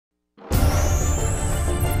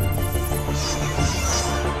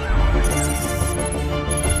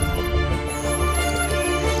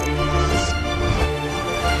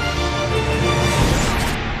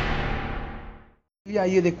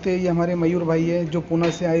आइए देखते हैं। ये हमारे मयूर भाई है जो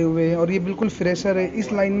पुणे से आए हुए हैं और ये बिल्कुल फ्रेशर है।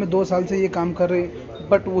 इस लाइन में 2 साल से ये काम कर रहे हैं,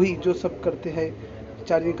 बट वही जो सब करते हैं,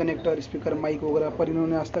 चार्जिंग कनेक्टर, स्पीकर, माइक वगैरह, पर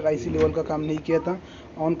इन्होंने आज तक आईसी लेवल का काम नहीं किया था।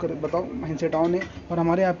 ऑन कर बताओ, हैंडसेट ऑन है। और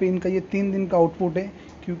हमारे यहाँ पे इनका ये 3 दिन का आउटपुट है,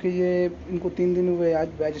 क्योंकि ये इनको 3 दिन हुए आज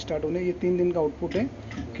बैच स्टार्ट होने। ये 3 दिन का आउटपुट है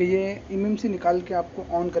कि ये EMMC निकाल के आपको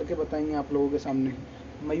ऑन करके बताएंगे आप लोगों के सामने।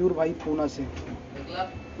 मयूर भाई पुणे से।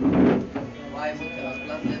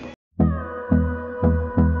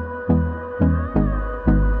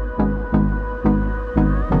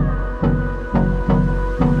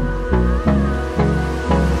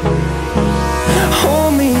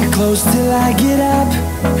 Close till I get up.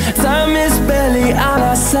 Time is barely on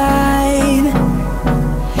our side.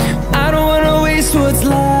 I don't wanna waste what's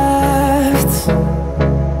left.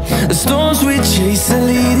 The storms we chase are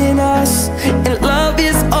leading us, and love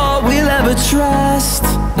is all we'll ever trust.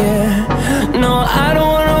 Yeah, no, I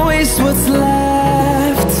don't wanna waste what's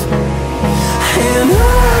left. And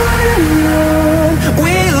on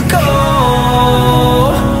we'll go,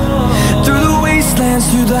 through the wastelands,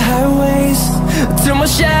 through the highways, till my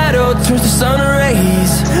shadow turns to sun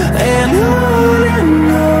rays. And on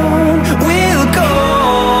we'll go,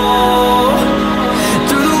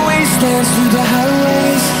 through the wastelands, through the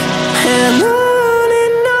highways, and on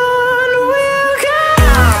we'll go.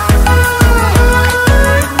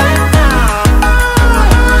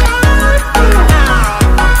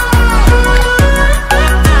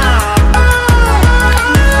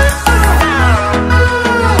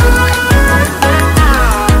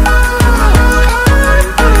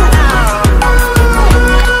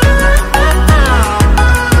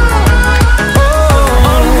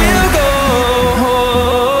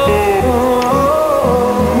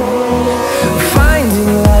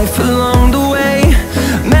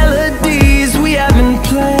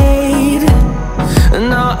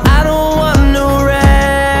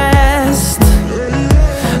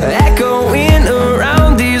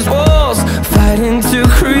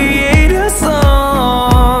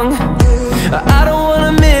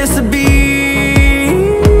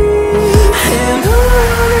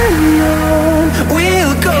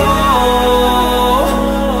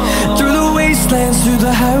 Through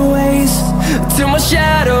the highways, till my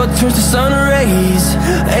shadow turns to sun rays.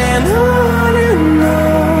 And on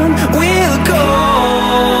we'll go,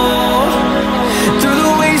 through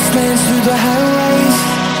the wastelands, through the highways,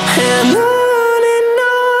 and on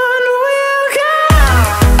we'll go.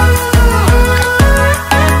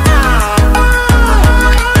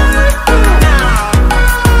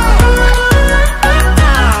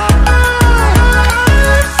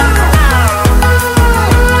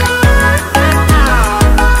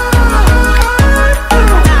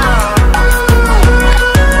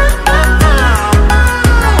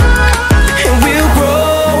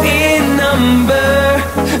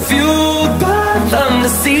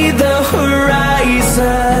 See the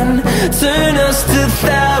horizon, turn us to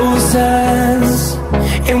thousands,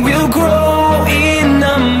 and we'll grow in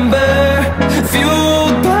number,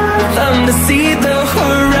 fueled by them to see the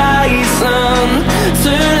horizon,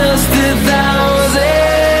 turn us to thousands.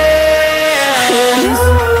 And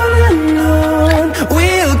on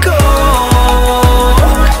we'll go,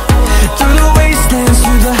 through the wastelands,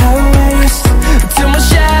 through the highways, till my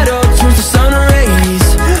shadow turns to sun rays.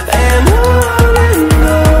 And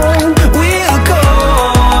we'll go,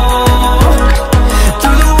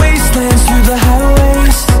 through the wastelands, through the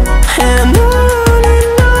highways, and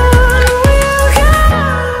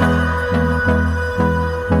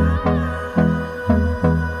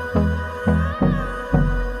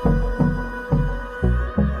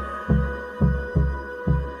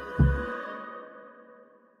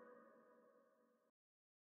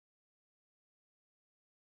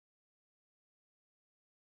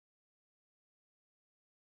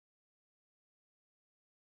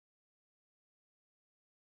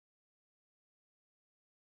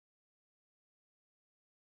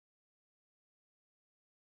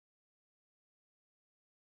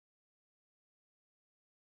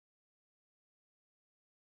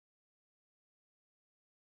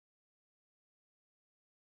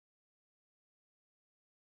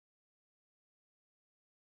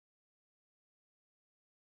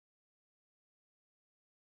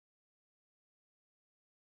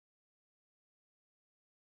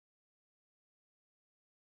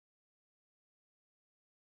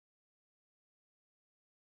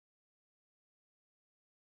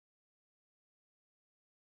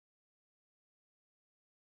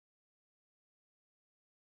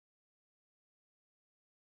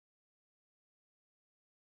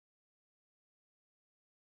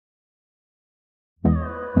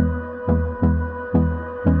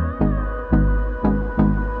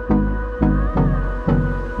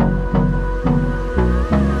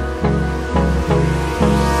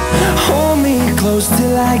close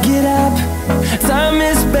till I get up. Time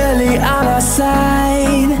is barely on our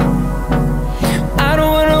side. I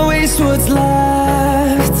don't wanna waste what's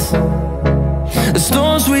left. The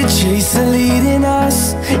storms we chase are leading us,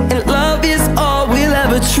 and love is all we'll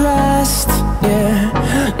ever trust. Yeah,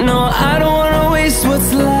 no, I don't wanna waste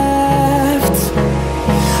what's left.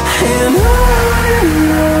 And on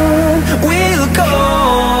we'll go,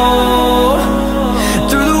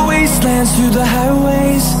 through the wastelands, through the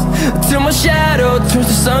highways, till my shadow turns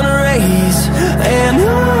to sun rays. And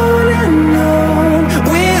on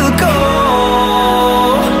we'll go,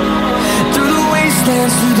 through the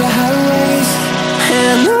wastelands, through the highways,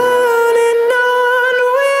 and on we'll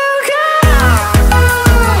go.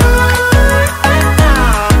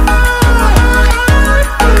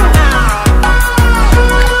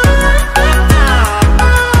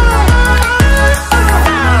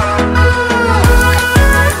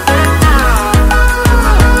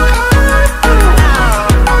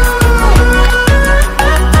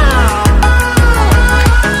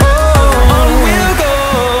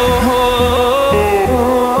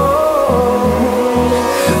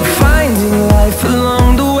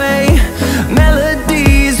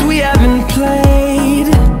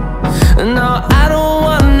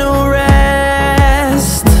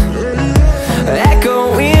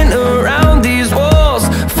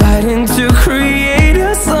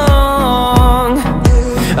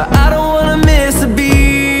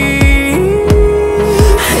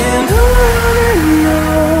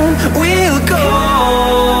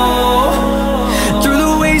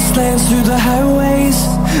 Through the highways,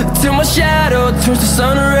 till my shadow turns to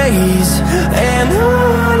sun rays. And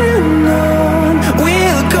on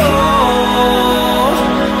we'll go,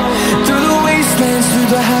 through the wastelands, through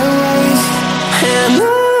the highways, and on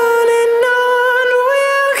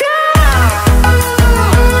we'll go.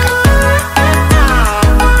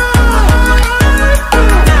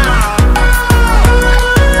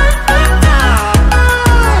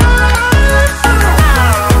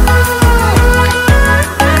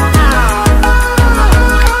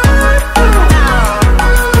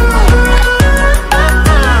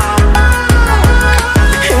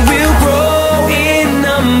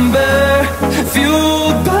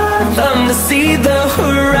 See the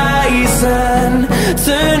horizon,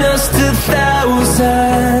 turn us to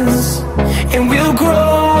thousands, and we'll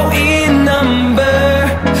grow in number,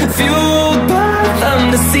 fueled by them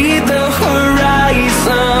to see the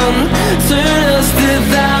horizon, turn us to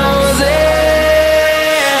thousands.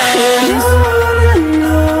 And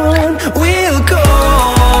on we'll go,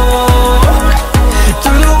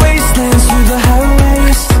 through the wastelands, through the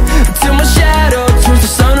highways, till my shadow turns to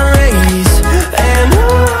sun rays. And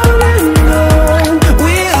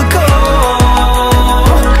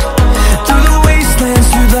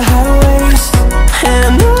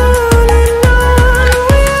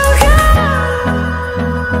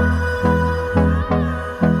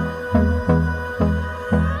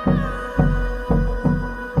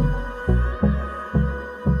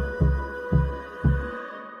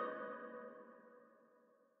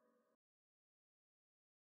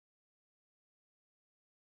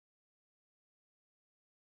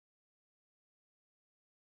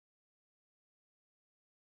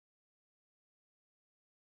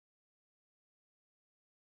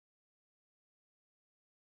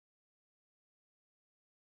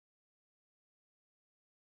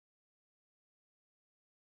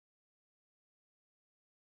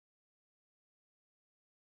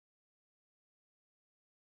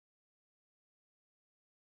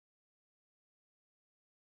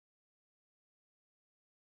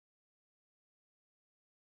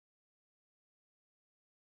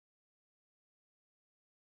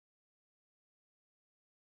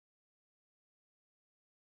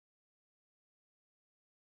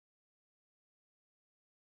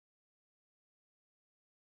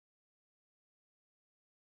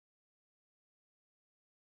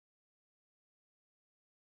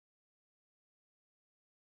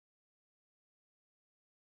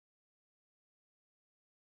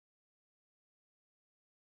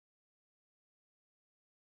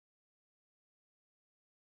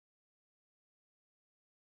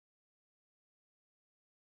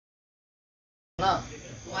ना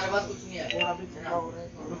तुम्हारे पास कुछ नहीं है। और अभी क्या हो रहा है?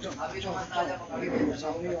 अभी तो मत आजा पकड़ के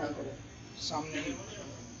सामने ही।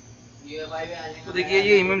 ये भाई भी आने। तो देखिए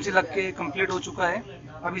ये एमएमसी लग के कंप्लीट हो चुका है।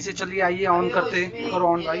 अब इसे चलिए आइए ऑन करते हैं। करो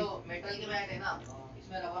ऑन भाई। मेटल की मैट है ना,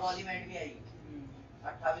 इसमें रबर वाली मैट भी आएगी।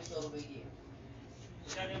 2800 रुपए की है।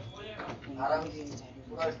 आराम से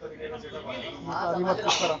पूरा इसका सेटअप अभी मत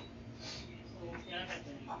कुछ करा।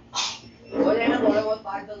 हो जाएगा, थोड़े बहुत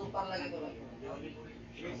 5-10 ऊपर लगे तो लगे।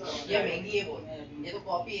 ये महंगी है बहुत, ये तो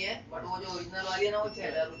कॉपी है, बट वो जो ओरिजिनल वाली है ना वो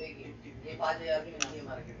 6,000 रुपए की, ये 5,000 की मिलती है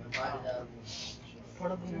मार्केट में, 5,000।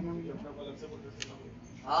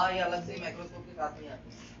 हाँ ये अलग से माइक्रोस्कोप के साथ में आती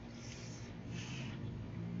है।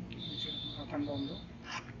 ठंडा होने दो,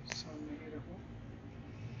 सामने ही रखो,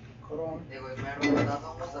 करो ऑन। देखो एक मैं आपको बताता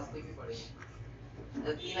हूँ, वो सस्ती भी पड़ेगी।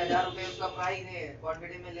 जब 3,000 रुपए उसका प्राइस है,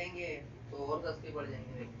 क्वांटिटी में लेंगे तो और सस्ती पड़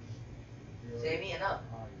जाएंगे। सेम ही है ना,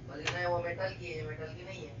 बस इतना वो मेटल की है, मेटल की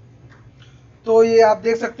नहीं है। तो ये आप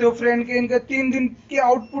देख सकते हो फ्रेंड के इनके 3 दिन के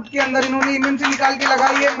आउटपुट के अंदर इन्होंने EMMC निकाल के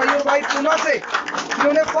लगाई है मयूर भाई पुणे से।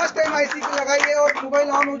 इन्होंने फर्स्ट टाइम आईसी की लगाई है और मोबाइल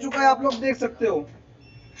ऑन हो चुका है, आप लोग देख सकते हो।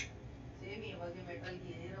 सेम ही है, बस ये मेटल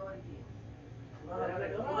की है, ये रबर की है।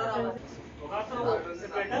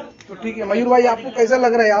 तो ठीक है मयूर भाई, आपको कैसा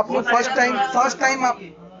लग रहा है? आपने फर्स्ट टाइम आप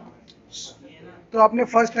तो आपने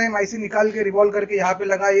फर्स्ट टाइम आईसी निकाल के रिवॉल्व करके यहाँ पे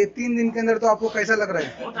लगाई है 3 दिन के अंदर, तो आपको कैसा लग रहा है?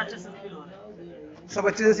 बहुत अच्छे से फील हो रहा है। सब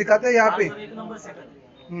अच्छे से सिखाते हैं यहाँ पे? एक नंबर से कर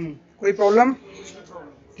दिया। कोई प्रॉब्लम?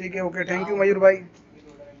 ठीक है, ओके, थैंक यू मयूर भाई।